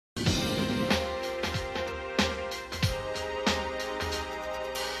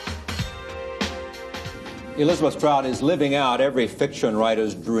Elizabeth Strout is living out every fiction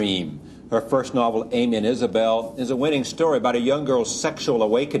writer's dream. Her first novel, Amy and Isabelle, is a winning story about a young girl's sexual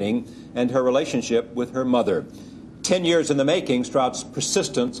awakening and her relationship with her mother. 10 years in the making, Strout's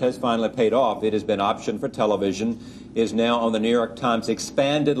persistence has finally paid off. It has been optioned for television, is now on the New York Times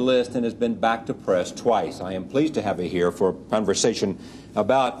expanded list, and has been back to press twice. I am pleased to have her here for a conversation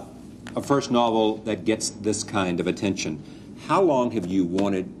about a first novel that gets this kind of attention. How long have you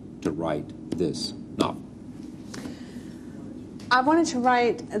wanted to write this novel? I wanted to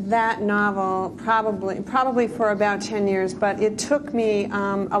write that novel probably for about 10 years, but it took me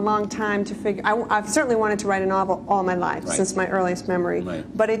a long time to figure. I've certainly wanted to write a novel all my life, right, since my earliest memory.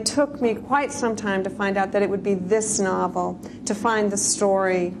 Right. But it took me quite some time to find out that it would be this novel, to find the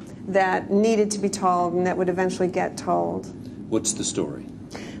story that needed to be told and that would eventually get told. What's the story?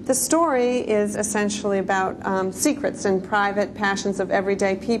 The story is essentially about secrets and private passions of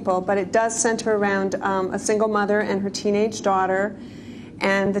everyday people, but it does center around a single mother and her teenage daughter,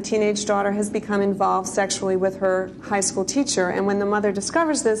 and the teenage daughter has become involved sexually with her high school teacher, and when the mother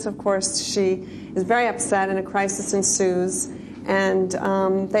discovers this, of course, she is very upset and a crisis ensues, and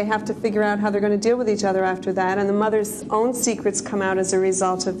they have to figure out how they're going to deal with each other after that, and the mother's own secrets come out as a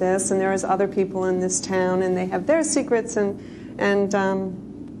result of this, and there is other people in this town, and they have their secrets, and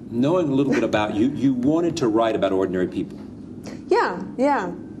knowing a little bit about you, you wanted to write about ordinary people. Yeah, yeah.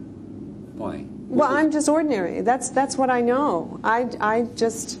 Why? Well, I'm just ordinary. That's what I know. I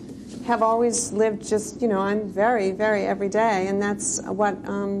just have always lived just, I'm very, very everyday, and that's what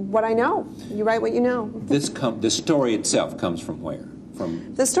I know. You write what you know. The story itself comes from where?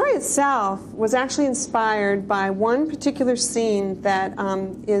 The story itself was actually inspired by one particular scene that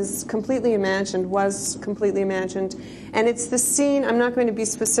was completely imagined, and it's the scene, I'm not going to be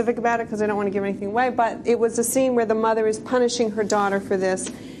specific about it because I don't want to give anything away, but it was a scene where the mother is punishing her daughter for this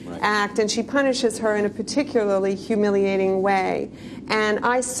act, and she punishes her in a particularly humiliating way. And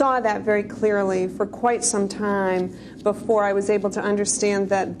I saw that very clearly for quite some time before I was able to understand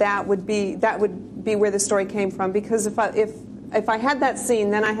that would be where the story came from, because if I had that scene,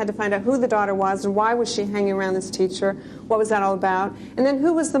 then I had to find out who the daughter was and why was she hanging around this teacher, what was that all about, and then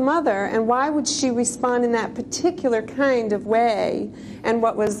who was the mother and why would she respond in that particular kind of way, and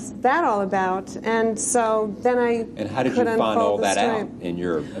what was that all about. And so then And how did you find all that out in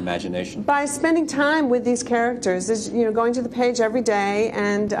your imagination? By spending time with these characters, going to the page every day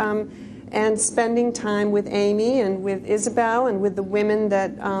and spending time with Amy and with Isabelle and with the women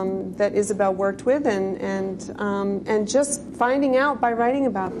that Isabelle worked with, and just finding out by writing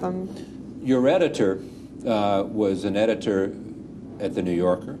about them. Your editor was an editor at the New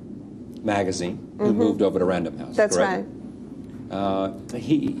Yorker magazine who moved over to Random House. That's correct? Right.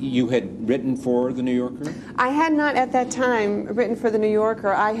 You had written for the New Yorker? I had not at that time written for the New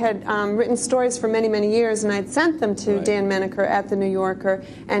Yorker. I had written stories for many, many years, and I'd sent them to Dan Menaker at the New Yorker,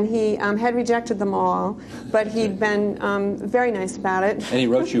 and he had rejected them all, but he'd been very nice about it. And he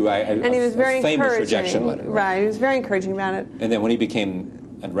wrote you and he was very famous rejection letter. Right, he was very encouraging about it. And then when he became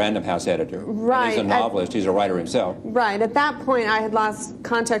a Random House editor, right, and he's a novelist, he's a writer himself. Right. At that point, I had lost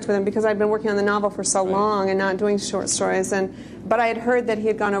contact with him because I'd been working on the novel for so long and not doing short stories. But I had heard that he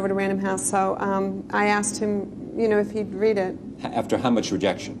had gone over to Random House, so I asked him, if he'd read it. After how much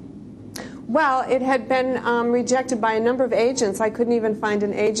rejection? Well, it had been rejected by a number of agents. I couldn't even find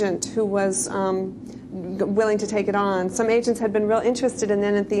an agent who was willing to take it on. Some agents had been real interested, and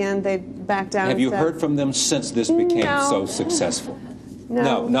then at the end they backed out. Have you heard from them since this became so successful?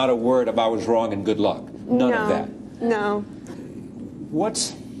 No, not a word of "I was wrong" and "good luck." None of that. No.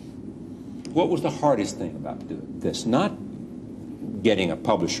 What was the hardest thing about this? Not getting a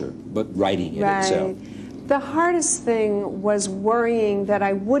publisher, but writing it itself. The hardest thing was worrying that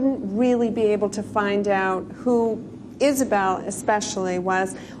I wouldn't really be able to find out who Isabelle especially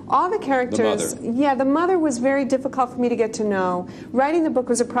was. All the characters... The mother. Yeah, the mother was very difficult for me to get to know. Writing the book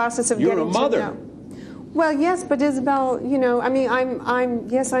was a process of getting to know. You're a mother. Well, yes, but Isabelle,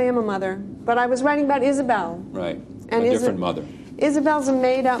 yes, I am a mother. But I was writing about Isabelle. Right, and a different mother. Isabelle's a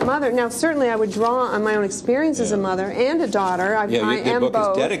made-up mother. Now, certainly I would draw on my own experience as a mother and a daughter. I am book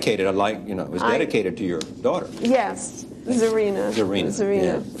both. is dedicated, dedicated to your daughter. Yes, Zarina.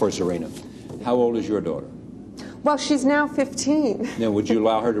 Yeah, for Zarina. How old is your daughter? Well, she's now 15. Now, would you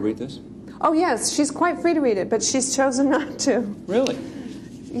allow her to read this? Oh, yes, she's quite free to read it, but she's chosen not to. Really?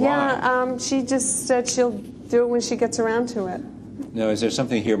 Yeah, she just said she'll do it when she gets around to it. Now, is there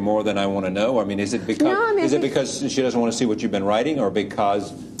something here more than I want to know? I mean, is it because she doesn't want to see what you've been writing, or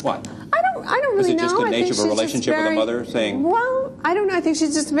because what? I don't really know. Is it just the nature of a relationship with a mother saying? Well, I don't know. I think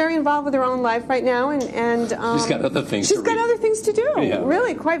she's just very involved with her own life right now, and she's got other things. She's got other things to do. Yeah.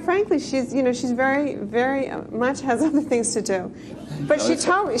 Really, quite frankly, she's she's very much has other things to do. But she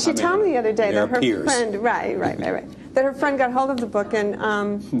told me the other day that her friend, right, that her friend got hold of the book and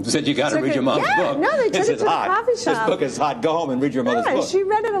said you got to read your mom's book. No, they took it to the coffee shop. This book is hot. Go home and read your mother's book. She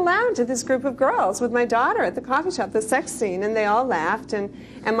read it aloud to this group of girls with my daughter at the coffee shop, the sex scene, and they all laughed. And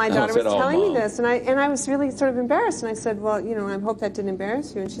my daughter was telling me this, and I was really sort of embarrassed. And I said, well, I hope that didn't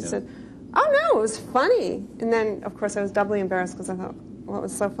embarrass you. And she said, oh no, it was funny. And then, of course, I was doubly embarrassed because I thought, what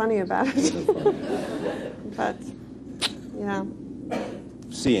was so funny about it? But yeah.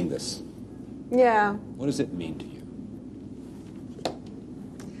 Seeing this. Yeah. What does it mean to you?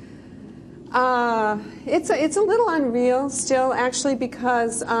 It's a little unreal still, actually,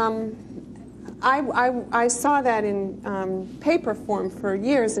 because I saw that in paper form for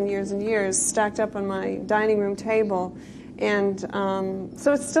years and years and years, stacked up on my dining room table, and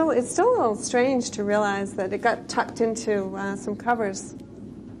so it's still a little strange to realize that it got tucked into some covers.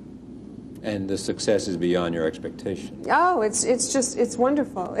 And the success is beyond your expectation. Oh, it's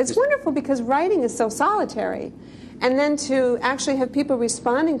wonderful. It's wonderful because writing is so solitary. And then to actually have people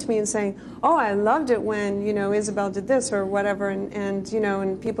responding to me and saying, oh, I loved it when, Isabelle did this or whatever,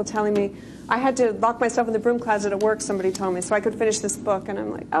 and people telling me, I had to lock myself in the broom closet at work, somebody told me, so I could finish this book. And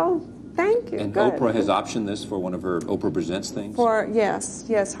I'm like, oh, thank you. And good. Oprah has optioned this for one of her Oprah Presents things? Yes,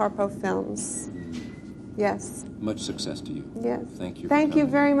 Harpo Films. Yes. Much success to you. Yes. Thank you. Thank you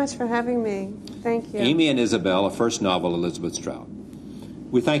very much for having me. Thank you. Amy and Isabelle, a first novel, Elizabeth Strout.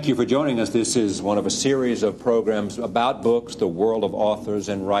 We thank you for joining us. This is one of a series of programs about books, the world of authors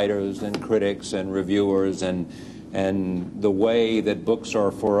and writers and critics and reviewers, and the way that books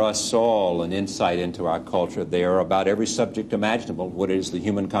are for us all an insight into our culture. They are about every subject imaginable. What is the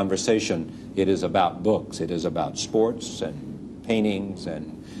human conversation? It is about books. It is about sports and paintings,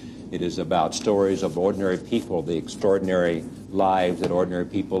 and it is about stories of ordinary people, the extraordinary lives that ordinary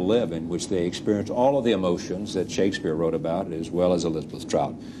people live, in which they experience all of the emotions that Shakespeare wrote about, as well as Elizabeth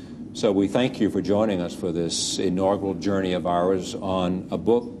Strout. So we thank you for joining us for this inaugural journey of ours on a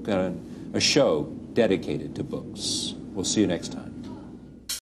book, a show dedicated to books. We'll see you next time.